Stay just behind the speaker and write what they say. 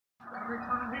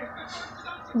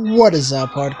What is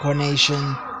up, Hardcore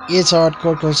Nation? It's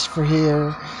Hardcore Christopher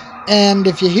here, and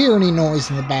if you hear any noise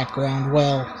in the background,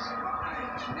 well,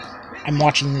 I'm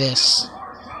watching this.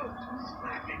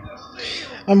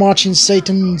 I'm watching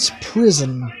Satan's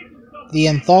Prison, the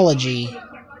anthology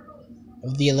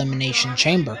of the Elimination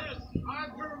Chamber.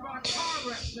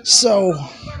 So,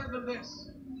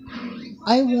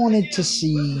 I wanted to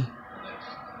see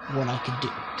what I could do.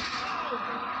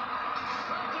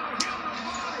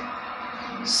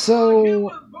 So,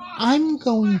 I'm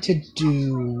going to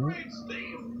do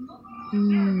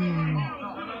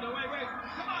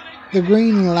the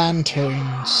Green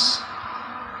Lantern's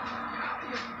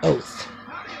Oath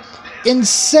in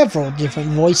several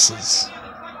different voices.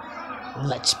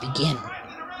 Let's begin.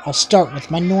 I'll start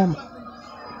with my normal.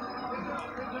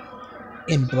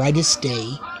 In brightest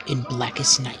day, in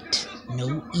blackest night,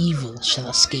 no evil shall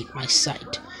escape my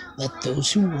sight. Let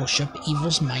those who worship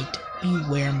evil's might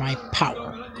beware my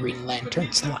power, Green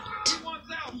Lantern's light.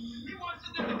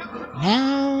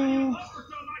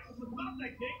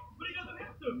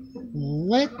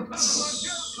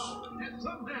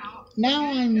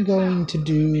 Now, I'm going to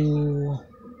do,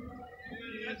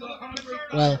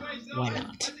 well, why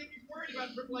not?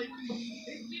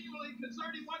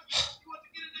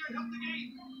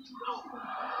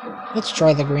 Let's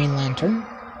try the Green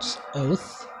Lantern's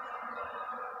Oath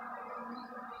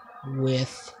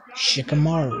with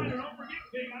Shikamaru.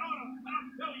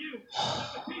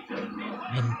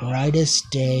 In brightest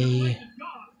day,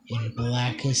 in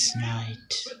blackest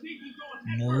night,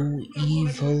 no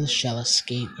evil shall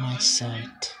escape my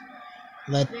sight.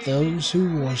 Let those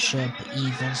who worship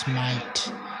evil's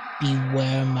might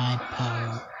beware my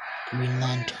power, Green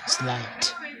Lantern's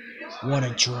light. What a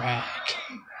drag.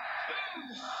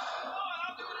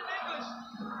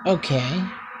 Okay.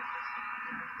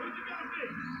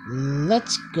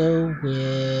 Let's go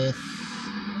with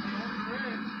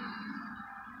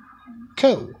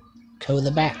Ko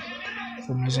the Bat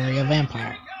from Rosario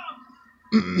Vampire.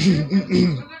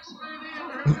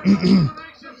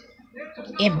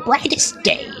 In brightest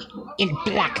day, in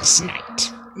blackest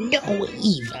night, no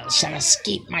evil shall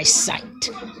escape my sight.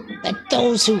 Let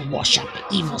those who worship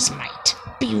evil's might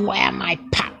beware my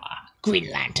power, Green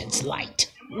Lantern's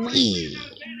light. Whee!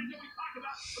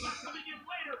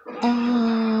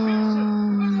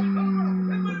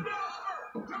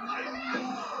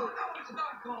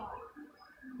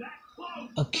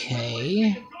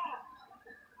 Okay.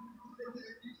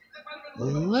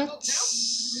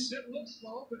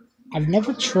 I've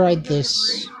never tried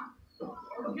this,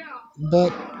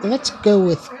 but let's go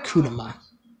with Kudama.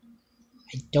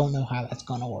 I don't know how that's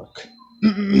gonna work.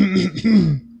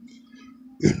 In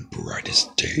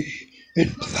brightest day,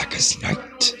 in blackest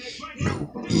night,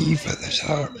 no evil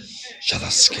shall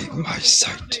escape my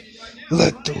sight.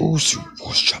 Let those who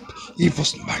worship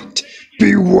evil's might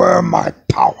beware my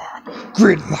power,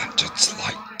 Green Lantern's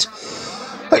light.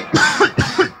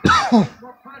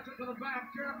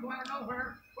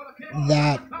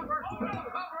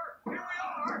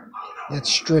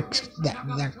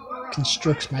 that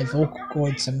constricts my vocal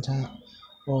cords sometimes.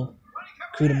 Well,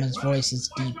 Kudama's voice is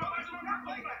deep.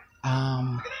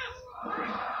 I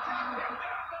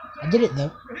did it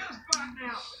though.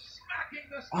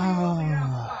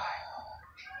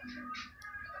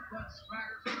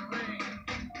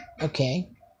 Okay.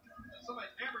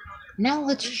 Now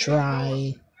let's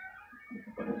try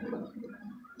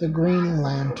the Green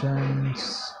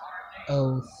Lantern's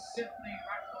Oath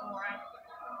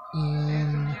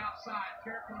in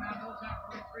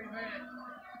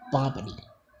Bobbity.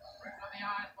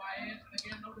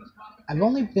 I've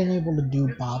only been able to do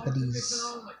Bobbity's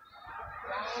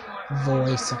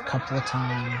voice a couple of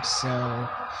times, so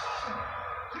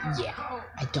yeah,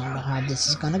 I don't know how this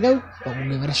is gonna go, but we'll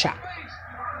give it a shot.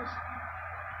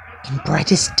 In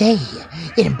brightest day,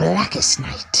 in blackest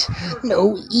night,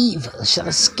 no evil shall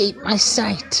escape my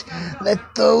sight. Let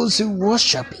those who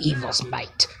worship evil's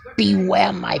might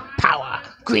beware my power,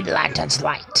 Green Lantern's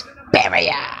light.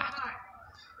 Barrier!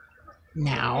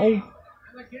 Now,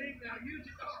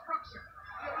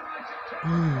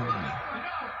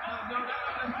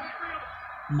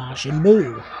 Majin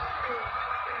Buu.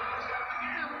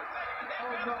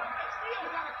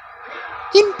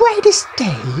 In brightest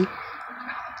day,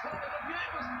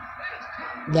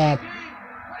 that's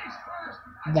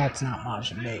not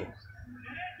Majin Buu.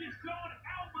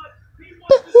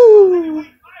 Boo-hoo!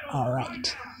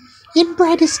 Alright. In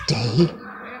brightest day,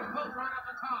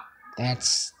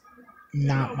 that's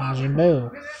not Majin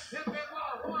Buu.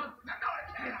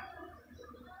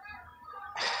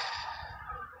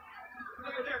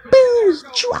 Boo!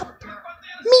 Drop!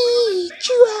 Me!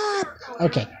 Drop!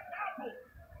 Okay,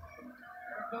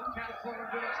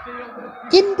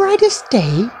 In brightest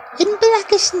day, in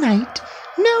blackest night,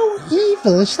 no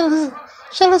evil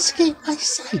shall escape my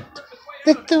sight.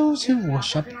 Let those who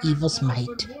worship evil's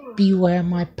might beware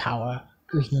my power,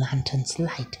 Green Lantern's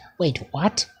light. Wait,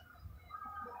 what?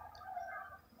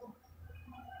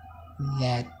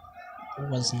 That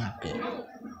was not good.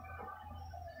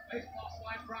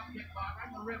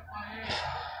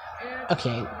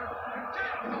 Okay.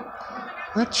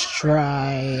 Let's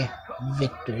try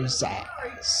Victor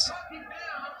Zsasz.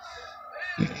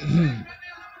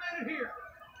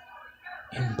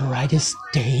 In brightest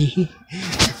day,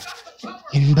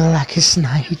 in blackest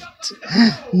night,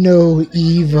 no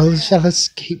evil shall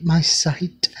escape my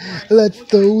sight. Let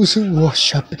those who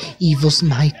worship evil's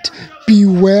might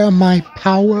beware my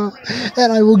power,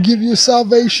 and I will give you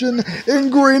salvation in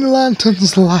Green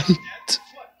Lantern's light.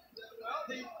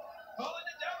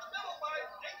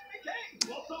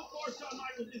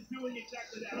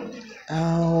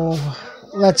 Oh,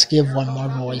 let's give one more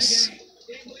voice.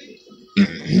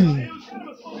 In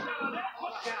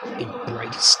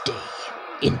brightest day,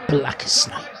 in blackest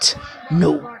night,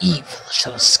 no evil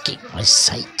shall escape my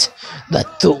sight.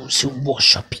 Let those who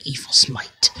worship evil's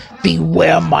might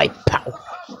beware my power,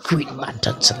 Green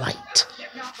Lantern's light.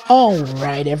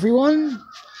 Alright, everyone.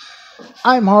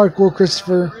 I'm Hardcore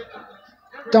Christopher.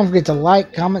 Don't forget to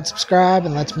like, comment, subscribe,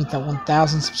 and let's meet that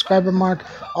 1,000 subscriber mark.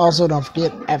 Also, don't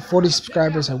forget, at 40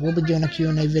 subscribers, I will be doing a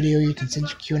Q&A video. You can send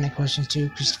your Q&A questions to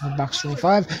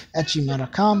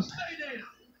ChristopherBox25@gmail.com.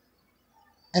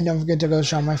 And don't forget to go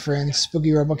show my friends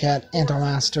Spooky Robocat, Anton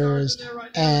Masters,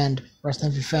 and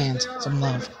Wrestling for Fans some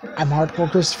love. I'm Hardcore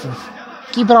Christopher.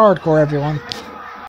 Keep it hardcore, everyone.